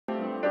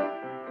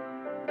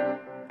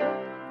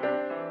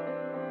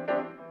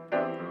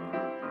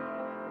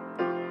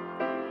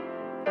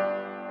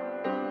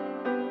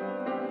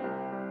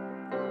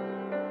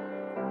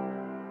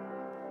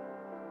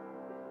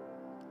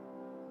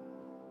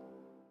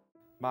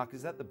Mark,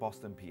 is that the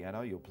Boston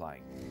piano you're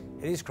playing?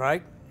 It is,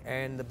 Craig,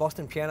 and the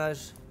Boston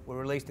pianos were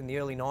released in the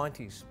early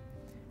 90s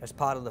as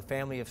part of the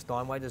Family of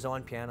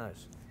Steinway-designed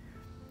pianos.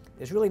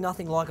 There's really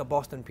nothing like a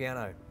Boston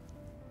piano.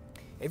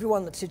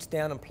 Everyone that sits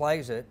down and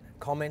plays it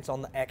comments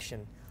on the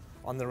action,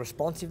 on the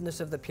responsiveness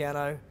of the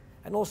piano,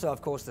 and also,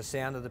 of course, the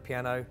sound of the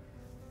piano,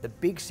 the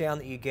big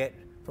sound that you get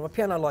from a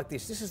piano like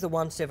this. This is the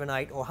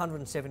 178 or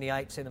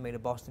 178 centimetre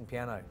Boston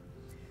piano.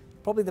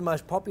 Probably the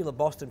most popular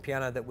Boston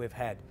piano that we've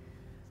had.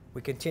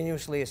 We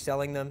continuously are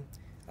selling them.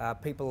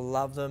 People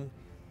love them.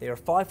 They're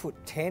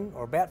 5'10"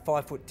 or about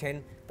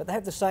 5'10", but they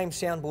have the same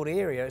soundboard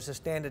area as a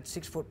standard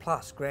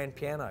 6' grand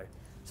piano.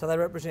 So they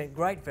represent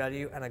great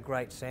value and a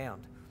great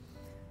sound.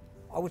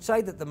 I would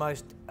say that the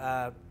most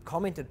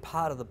commented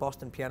part of the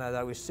Boston piano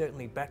though is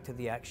certainly back to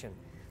the action.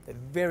 They're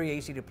very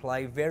easy to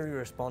play, very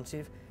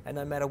responsive, and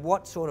no matter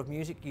what sort of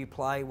music you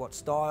play, what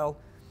style,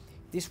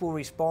 this will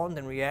respond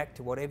and react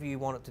to whatever you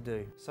want it to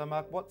do. So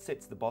Mark, what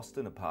sets the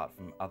Boston apart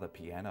from other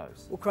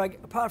pianos? Well, Craig,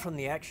 apart from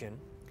the action,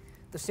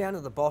 the sound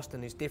of the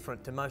Boston is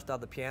different to most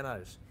other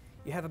pianos.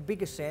 You have a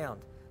bigger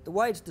sound. The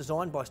way it's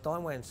designed by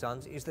Steinway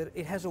Sons is that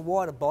it has a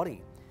wider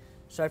body.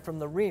 So from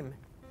the rim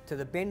to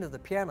the bend of the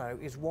piano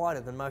is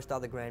wider than most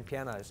other grand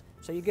pianos.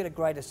 So you get a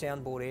greater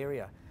soundboard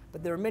area.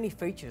 But there are many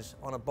features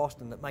on a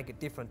Boston that make it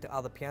different to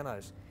other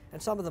pianos. And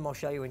some of them I'll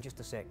show you in just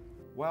a sec.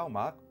 Well,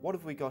 Mark, what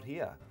have we got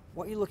here?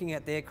 What you're looking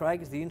at there,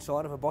 Craig, is the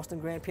inside of a Boston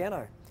grand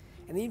piano.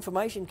 And the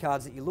information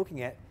cards that you're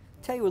looking at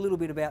tell you a little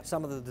bit about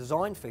some of the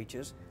design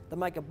features that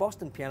make a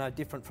Boston piano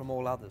different from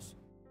all others.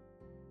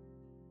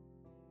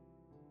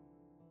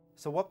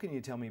 So what can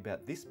you tell me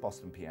about this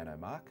Boston piano,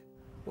 Mark?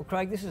 Well,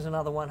 Craig, this is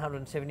another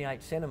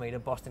 178 centimetre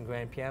Boston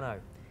grand piano.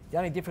 The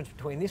only difference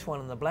between this one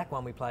and the black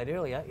one we played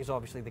earlier is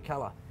obviously the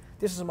colour.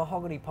 This is a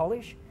mahogany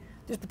polish.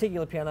 This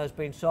particular piano has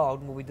been sold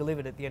and will be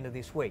delivered at the end of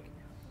this week.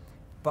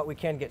 But we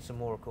can get some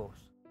more, of course.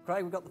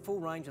 Craig, we've got the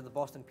full range of the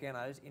Boston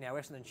pianos in our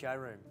Essendon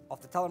showroom.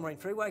 Off the Tullamarine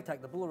Freeway, take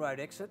the Buller Road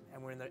exit,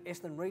 and we're in the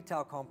Essendon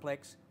retail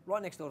complex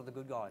right next door to the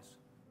Good Guys.